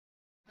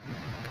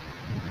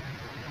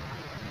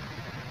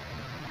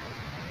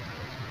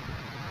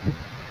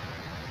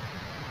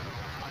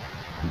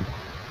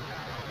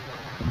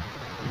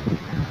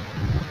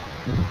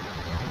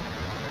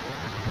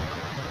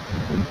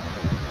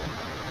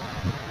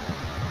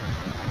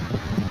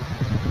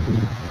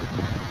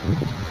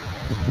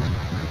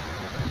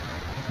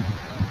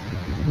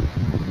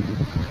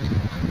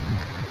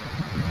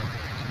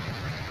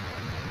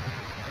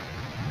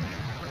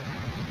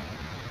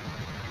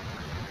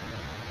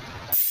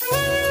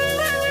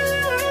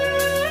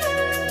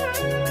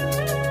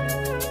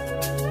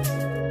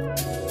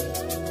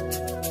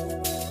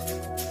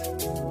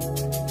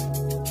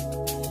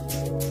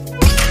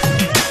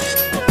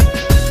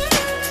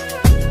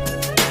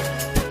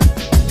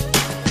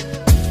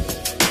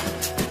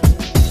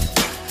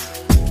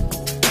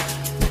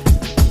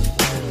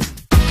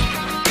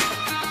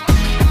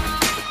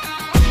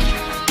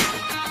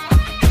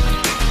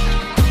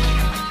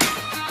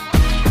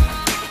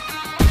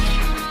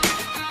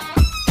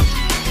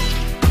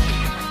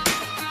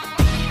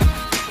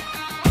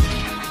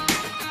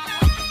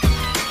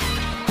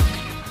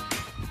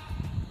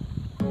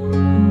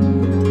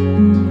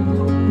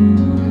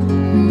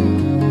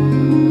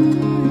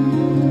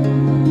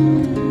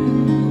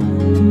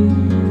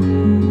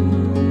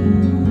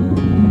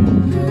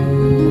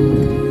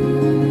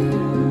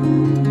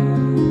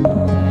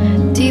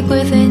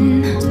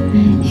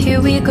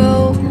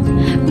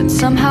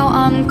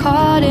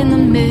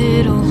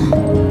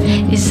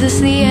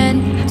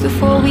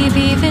we've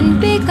even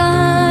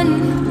begun.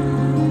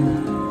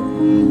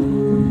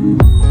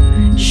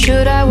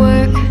 Should I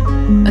work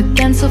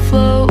against the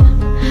flow?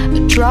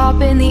 A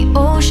drop in the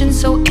ocean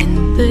so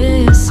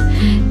endless,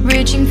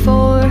 reaching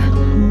for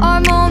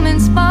our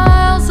moments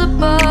miles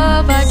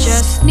above. I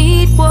just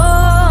need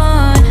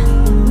one.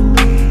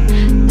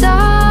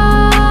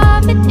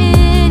 Diving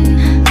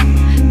in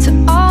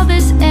to all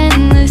this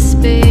endless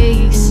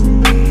space,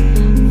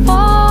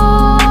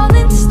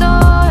 falling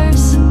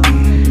stars,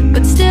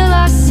 but still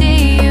I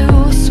see you.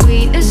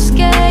 Sweet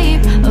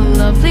escape, a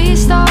lovely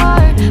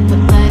start, but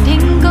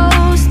letting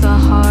go's the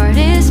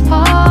hardest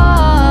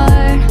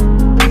part.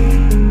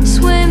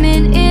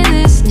 Swimming in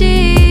this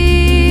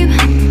deep,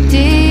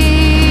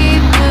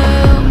 deep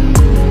blue.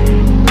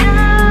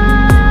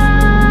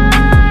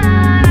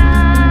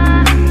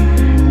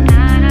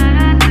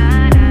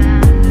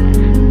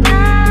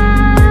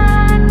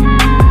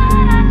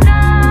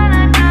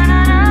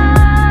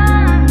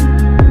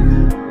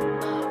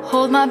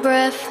 Hold my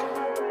breath,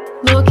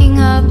 looking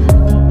up.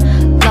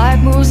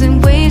 Life moves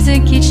in waves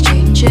that keeps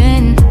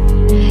changing.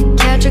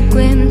 Catch a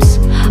glimpse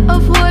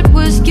of what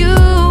was you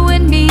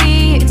and me.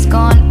 It's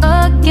gone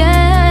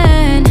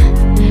again.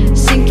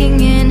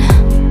 Sinking in,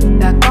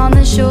 back on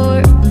the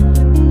shore.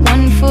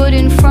 One foot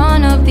in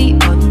front of the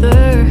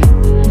other.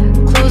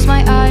 Close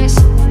my eyes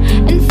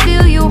and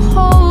feel you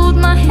hold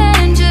my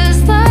hand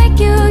just like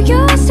you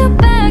used to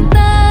back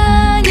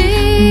then.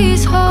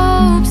 These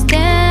hopes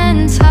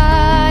dance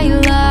high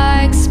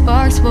like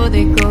sparks before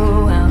they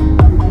go out.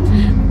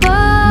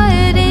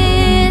 But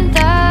in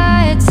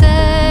that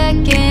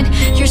second,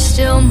 you're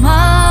still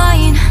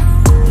mine.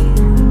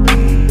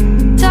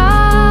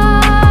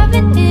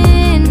 Diving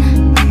in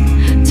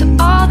to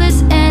all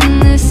this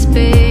endless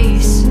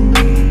space,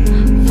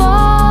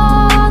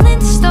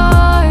 falling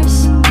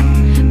stars,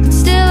 but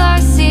still I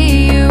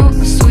see you.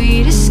 A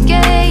sweet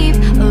escape,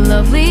 a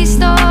lovely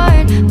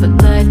start, but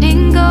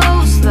letting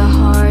go's the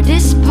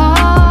hardest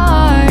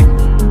part.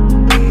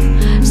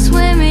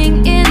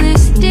 Swimming in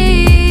this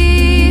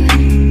deep,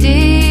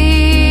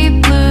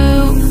 deep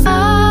blue.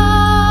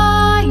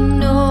 I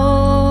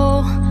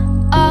know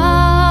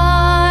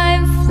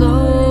I'm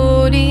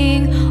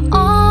floating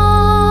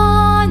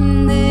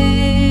on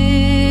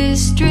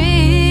this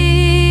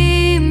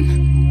dream,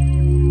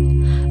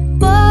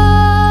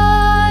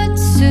 but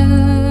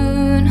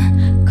soon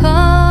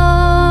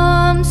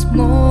comes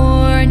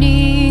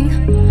morning.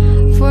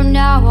 For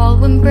now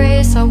I'll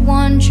embrace our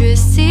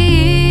wondrous sea.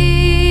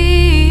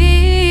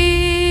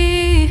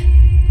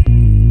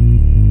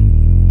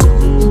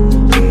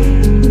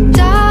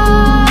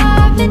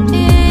 Diving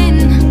in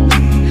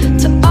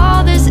to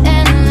all this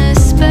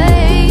endless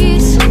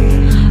space,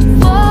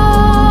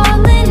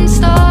 falling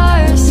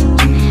stars,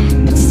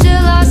 but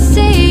still I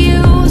see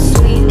you.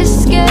 Sweet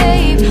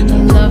escape, a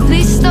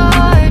lovely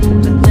start,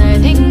 but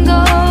letting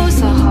go's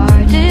the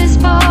hardest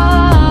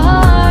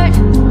part.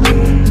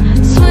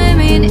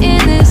 Swimming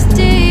in this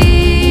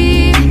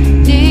deep,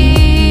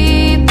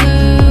 deep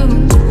blue.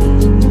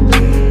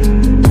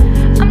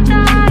 I'm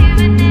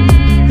diving in.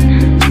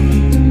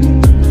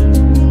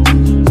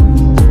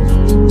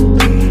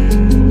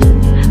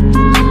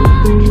 Falling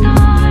stars,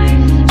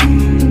 lovely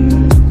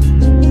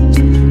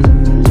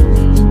start.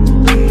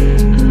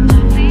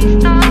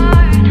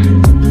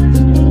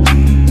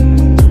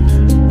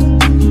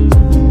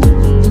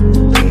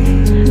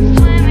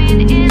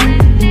 Swimming in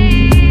this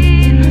deep,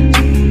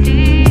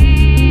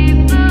 deep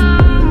blue.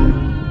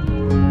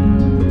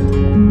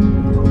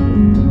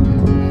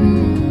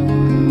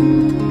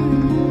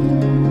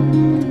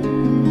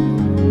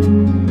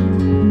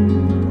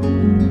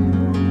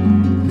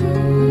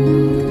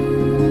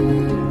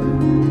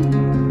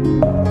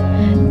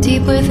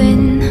 Deep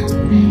within,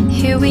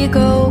 here we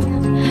go,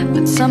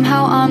 but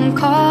somehow I'm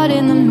caught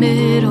in the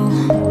middle.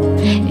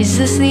 Is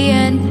this the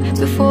end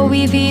before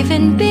we've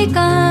even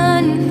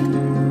begun?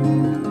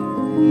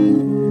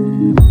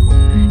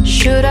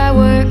 Should I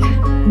work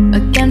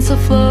against the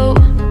flow?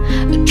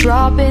 A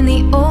drop in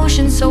the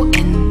ocean so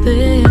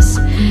endless,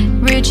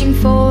 reaching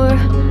for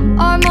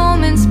our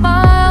moments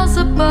miles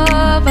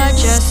above. I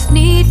just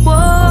need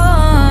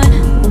one.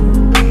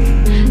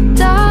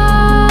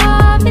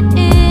 Diving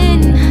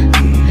in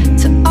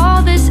to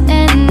all this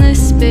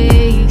endless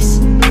space,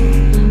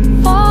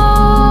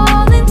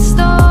 falling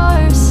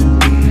stars,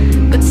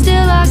 but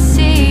still I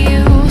see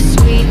you.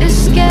 Sweet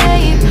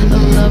escape, a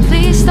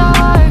lovely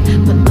start,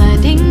 but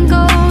letting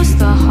go's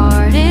the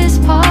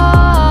hardest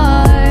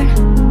part.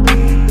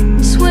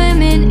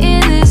 Swimming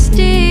in this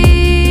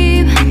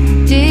deep,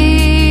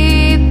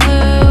 deep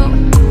blue.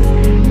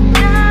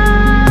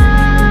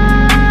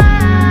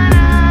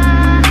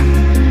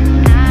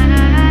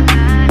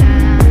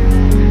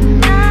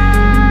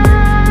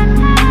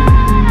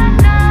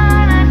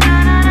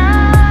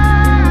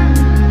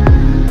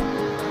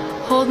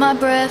 Hold my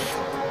breath,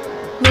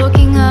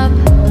 looking up.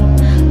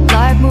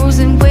 Life moves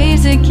in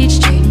waves that keeps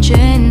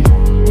changing.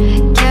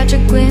 Catch a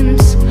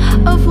glimpse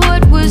of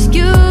what was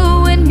you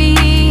and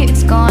me.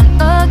 It's gone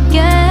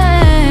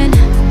again.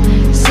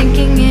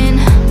 Sinking in,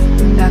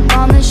 back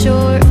on the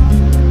shore.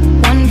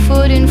 One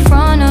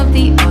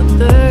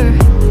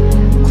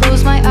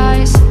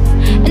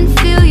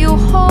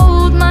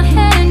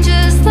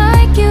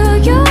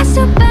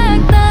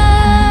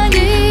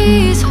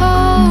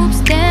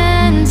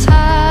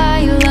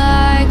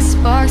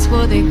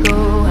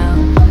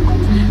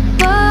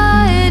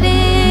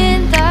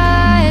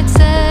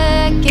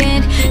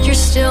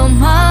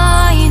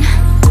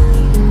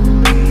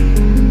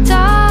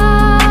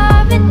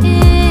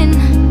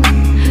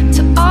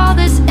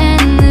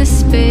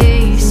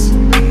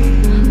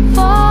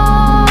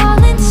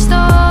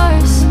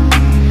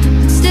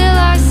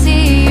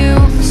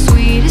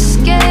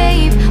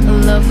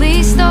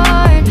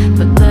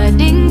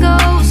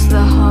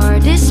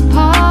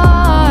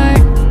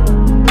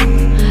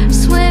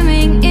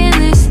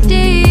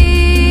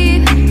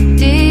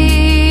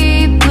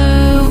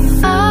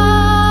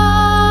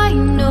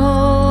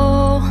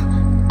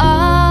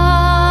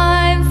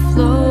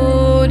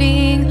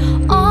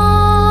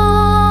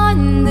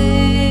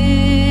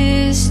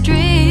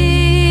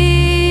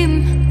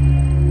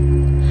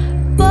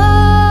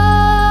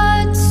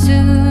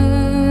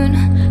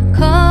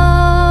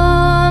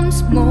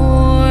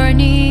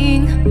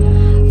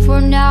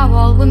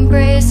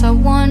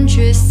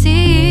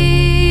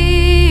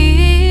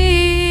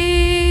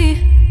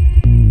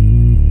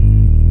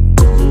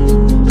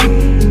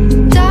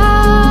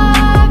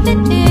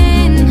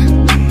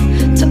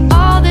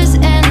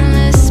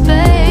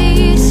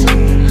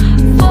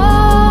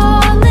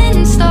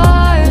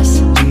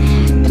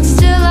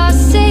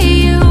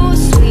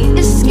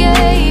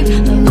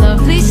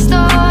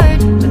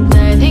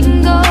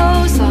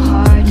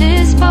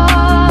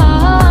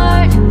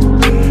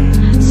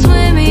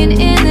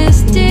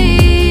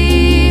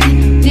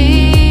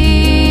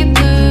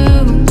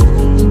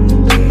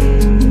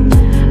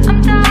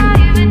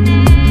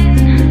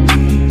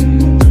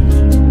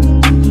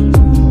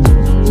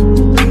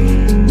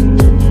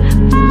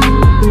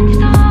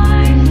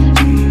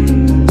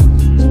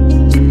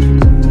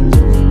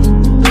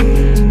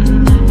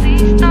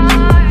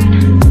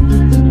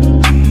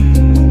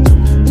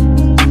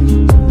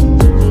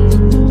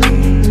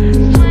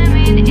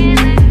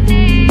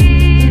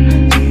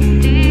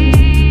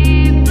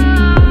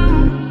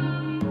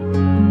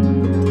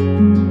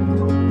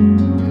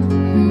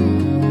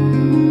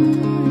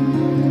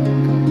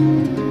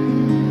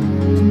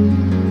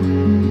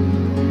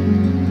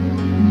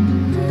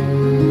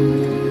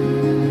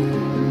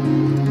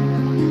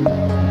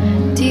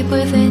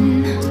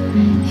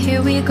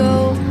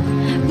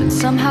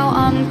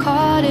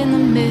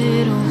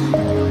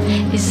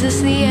Is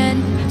this the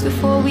end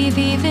before we've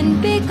even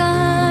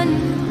begun?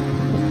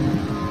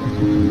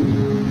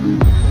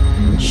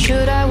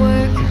 Should I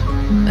work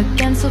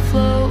against the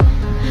flow?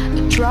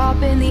 A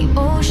drop in the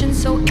ocean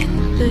so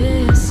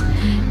endless,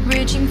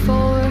 reaching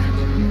for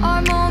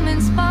our